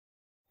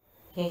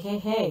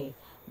Hey,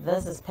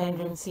 this is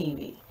Pendream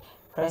TV.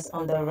 Press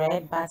on the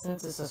red button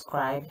to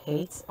subscribe,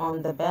 hit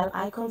on the bell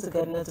icon to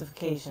get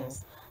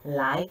notifications,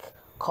 like,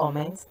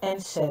 comment,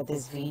 and share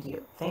this video.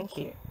 Thank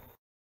you.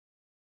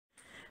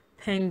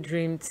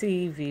 Pendream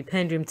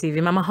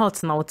TV, Mama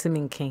hot now to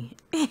minking.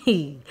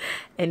 Hey,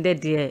 and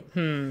that dear,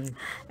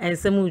 and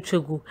some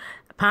uchogu.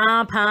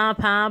 Pa,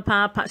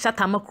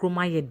 shatama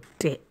kroma ye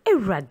de,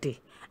 erade,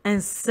 and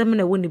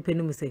semina winnie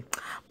penum say.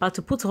 But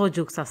to put all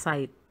jokes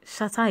aside,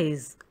 Shatta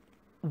is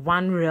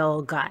one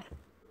real guy.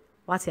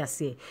 What you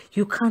say?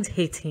 You can't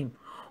hate him.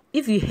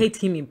 If you hate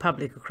him in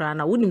public,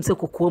 I wouldn't say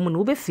kokomo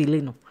no be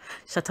feeling.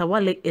 Shatta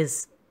Wale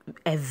is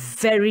a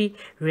very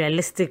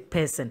realistic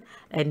person,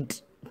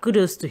 and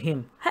kudos to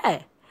him.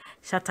 Hey,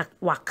 Shatta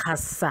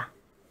wakasa.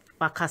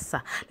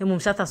 The mum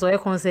Shatta so a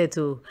concert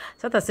to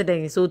Shatta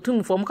said so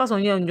tum for mkas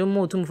on your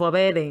mo tum for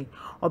bedding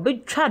or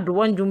big trad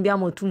one jumbia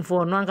mo tum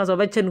for no ankas of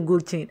a chen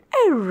good chain.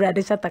 Eh,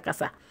 radi Shatta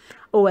kasa.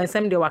 Oh, and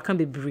some day wa can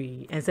be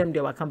bree, and some day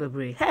wa can be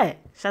bree. Hey,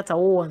 Shatta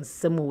one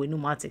some way no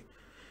matter.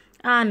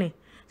 Annie,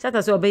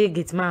 Shatta so obey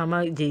get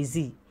mama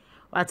Jay-Z.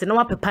 What no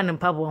papa and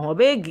papa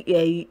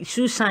obey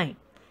shoe shine.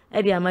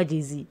 Eddie ama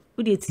Jay-Z.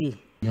 Who did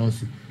see?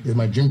 It's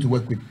my dream to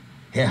work with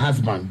her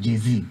husband,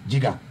 Jay-Z,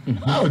 Jigga.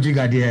 Oh,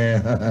 Jigga,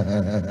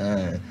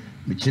 dear.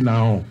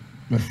 Michina,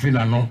 my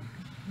filler, no.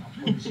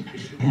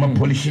 My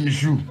polishing the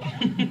shoe.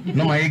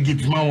 No, my egg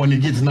gets man when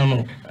it gets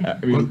no.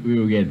 We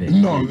will get there.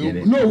 No,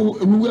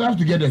 we will have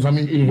to get there. I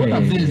mean, what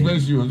I'm saying is very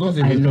serious. Don't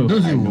say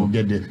we will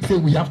get there. Say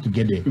we have to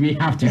get there. We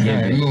have to get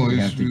there. No,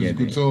 it's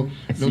good. So,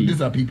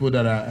 these are people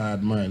that I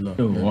admire a lot.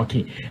 Oh,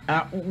 okay.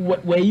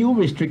 Were you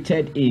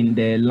restricted in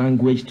the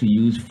language to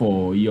use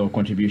for your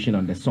contribution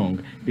on the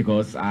song?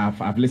 Because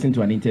I've listened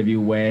to an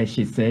interview where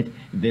she said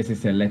this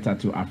is a letter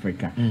to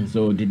Africa.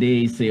 So did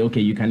they say,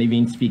 okay, you can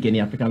even speak any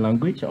African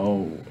language?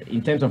 Or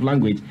in terms of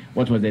language,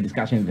 what was the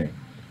discussion there?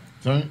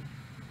 So,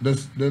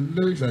 the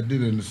lyrics I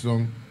did in the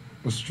song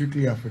was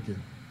strictly African.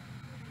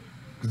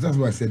 Because that's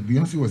why I said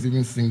Beyonce was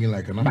even singing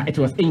like an African. But it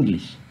was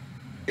English.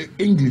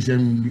 English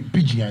and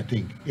Pidgin, I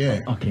think. Yeah.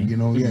 Okay.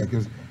 Yeah,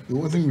 because it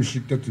wasn't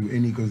restricted to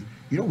any, because,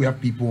 we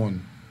have people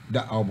on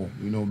that album.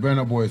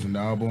 Burna Boy is on the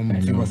album,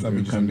 Silver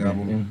Savage is on the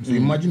album. Yeah. So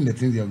imagine the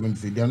things they are going to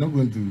say. They are not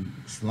going to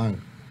slang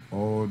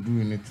or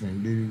do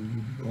anything.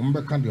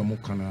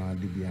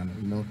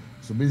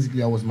 So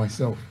basically I was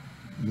myself,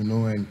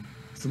 and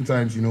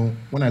sometimes,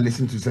 when I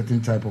listen to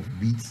certain type of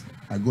beats,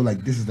 I go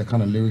like, this is the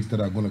kind of lyrics that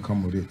are going to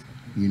come with it.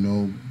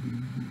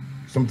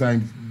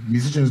 Sometimes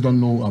musicians don't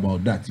know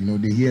about that.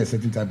 They hear a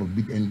certain type of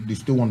beat and they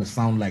still want to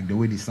sound like the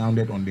way they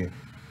sounded on their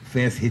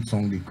first hit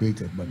song they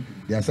created. But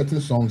there are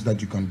certain songs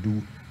that you can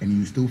do and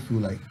you still feel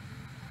like,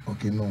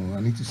 okay, no,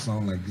 I need to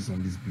sound like this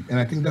on this beat. And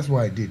I think that's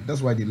why I did.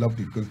 That's why they loved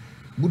it, because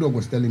Budog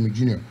was telling me,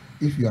 Junior,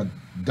 if you had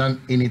done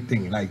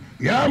anything like,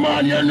 yeah,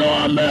 man,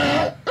 I'm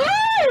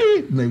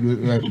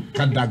like,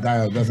 cut that guy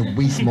out, that's a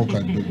weed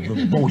smoker,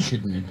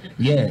 bullshit, man.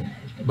 Yeah.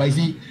 But you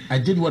see, I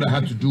did what I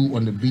had to do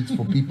on the beats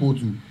for people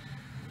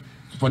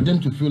for them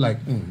to feel like,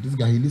 this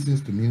guy, he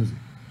listens to music.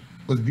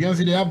 Because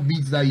Beyonce, they have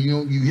beats that,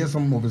 you hear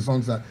some of the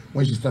songs that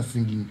when she starts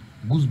singing,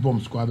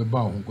 goosebumps go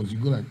about, because you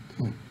go like,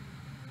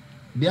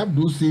 They have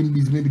those same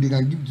beats, maybe they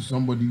can give to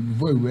somebody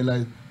before you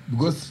realize,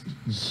 because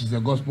she's a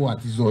gospel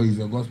artist or he's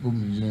a gospel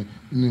musician,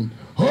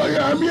 oh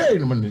yeah, I'm here.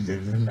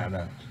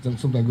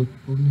 Sometimes go,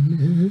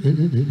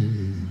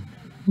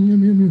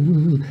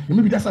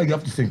 maybe that's how you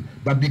have to sing.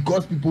 But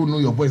because people know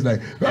your voice,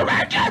 like, oh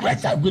my God,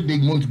 what's up? They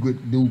want to go,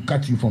 they will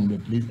cut you from the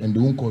place and they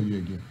won't call you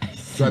again.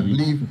 So I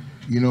believe,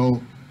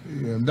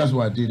 that's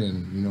what I did,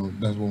 and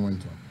that's what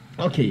went on.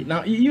 Okay,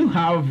 now you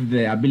have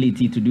the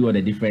ability to do all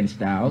the different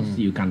styles.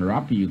 You can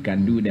rap, you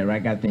can do the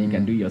raga thing, you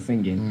can do your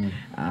singing.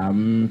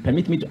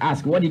 Permit me to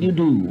ask, what did you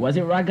do? Was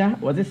it raga?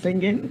 Was it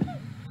singing?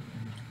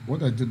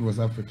 What I did was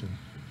African,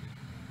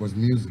 was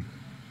music.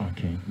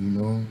 Okay.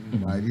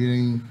 I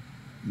didn't,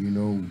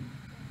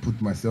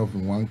 put myself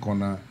in one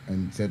corner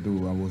and said,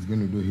 oh, I was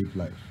going to do hip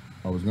life.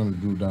 I was going to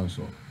do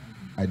dancehall.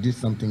 I did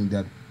something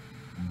that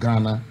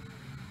Ghana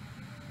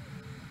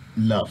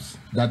loves,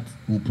 that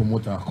will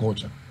promote our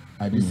culture.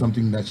 I did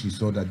something that she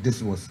saw that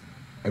this was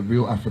a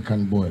real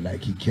African boy,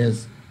 like he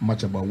cares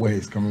much about where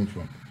he's coming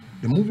from.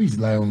 The movie is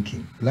Lion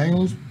King.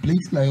 Lions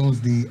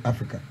Day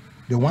Africa.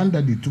 The one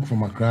that they took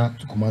from Accra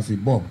to Kumasi,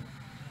 Bob.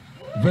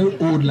 Very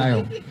old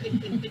lion.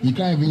 He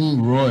can't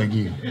even roar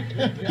again.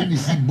 If you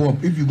see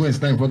Bob, if you go and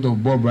stand in front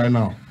of Bob right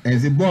now and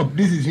say, Bob,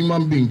 this is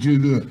human being,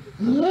 children.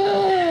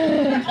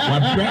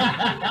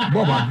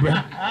 Bob,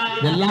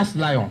 the last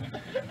lion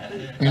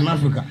in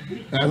Africa.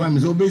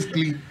 So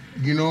basically,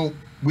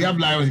 we have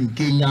lions in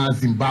Kenya,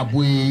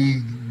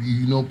 Zimbabwe,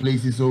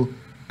 places. So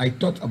I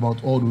thought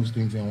about all those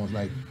things and was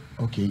like,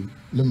 okay,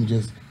 let me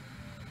just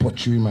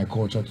portray my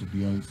culture to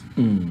Beyonce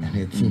and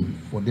her team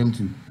for them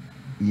to,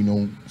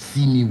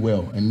 see me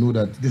well and know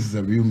that this is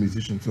a real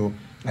musician. So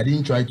I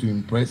didn't try to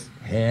impress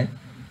her,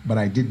 but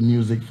I did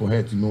music for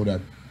her to know that,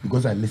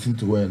 because I listened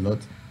to her a lot.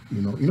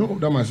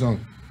 That my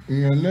song.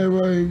 You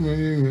never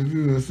even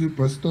do a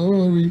super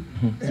story.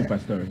 Super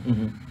story.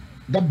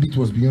 That beat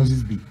was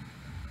Beyonce's beat.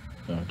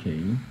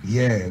 Okay.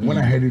 Yeah, when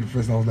I heard it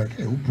first, I was like,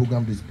 hey, who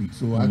programmed this beat?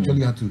 So I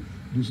actually had to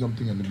do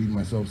something on the beat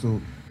myself.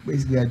 So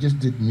basically, I just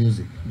did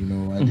music. You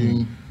know, I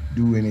didn't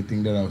do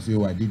anything that I would say,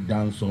 oh, I did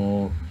dance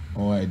or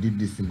I did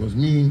this thing. Because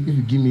me, if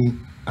you give me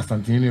a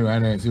Santini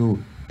right now and say, oh,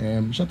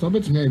 shut up,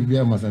 it's me,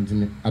 I'm a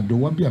Santini. I don't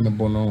want to be a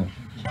bono.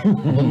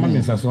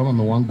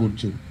 One good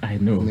chick. I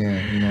know.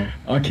 Yeah, you know.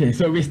 Okay,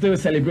 so we're still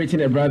celebrating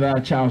the brother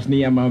Charles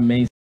Niyama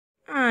main.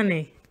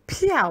 Annie,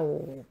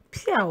 piao,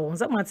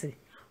 Zamati.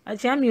 I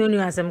jam you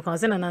as I'm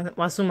concerned and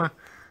Wasuma.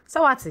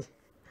 Sawati.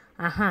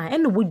 Aha,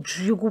 and would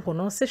you go on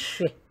also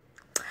shit?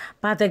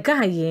 But the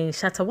guy in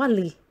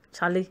Shatawali,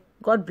 Charlie,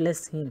 God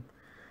bless him.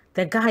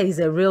 The guy is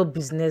a real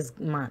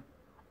businessman.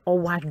 Or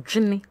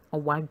wadjini,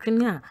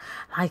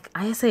 like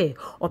I say,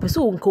 or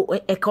pursue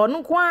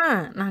econo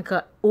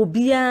nanka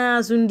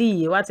obia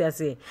zundi, what I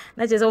say.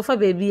 Not just offer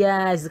baby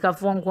is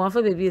cafon,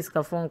 for baby is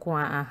cafon,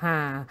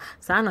 aha.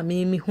 Sana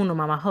me huno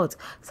mama hot,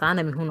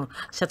 sana me huno.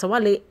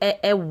 Shatawale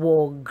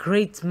war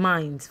great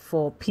minds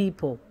for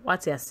people,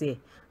 what I say.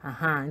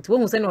 Aha, it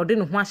won't send or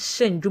didn't want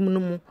shen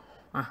jumunumu.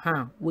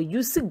 Aha, we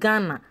use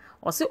Ghana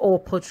or say or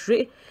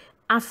portray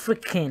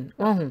African.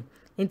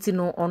 Inti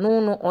no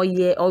ono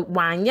oye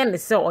wanye ne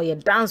se oye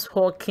dance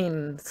hall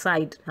king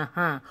side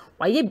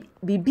waye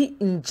bibi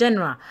in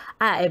general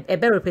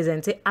be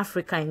represent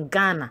Africa in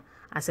Ghana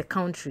as a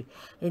country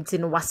inti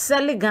no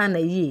wasele Ghana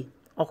yi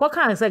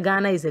okoka say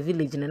Ghana is a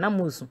village na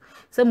musu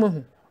se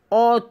mohu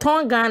o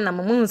ton Ghana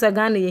mohu say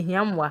Ghana ye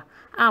hiamwa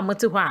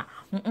mote ho a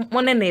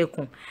mo ne na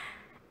eku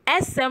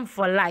SM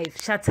for life,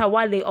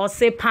 Shatawale, or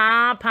say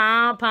pam.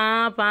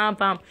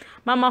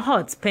 Mama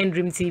Hot,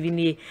 Pendream TV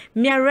ni.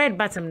 Me a red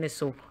button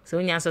so. So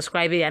when you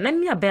subscribe here, na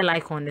me a bell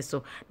icon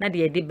so. Na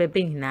the edi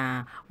bebe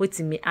na. Wait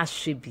me as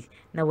should be.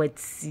 Na what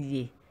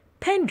see.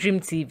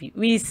 Pendream TV,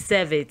 we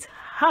serve it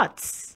hot.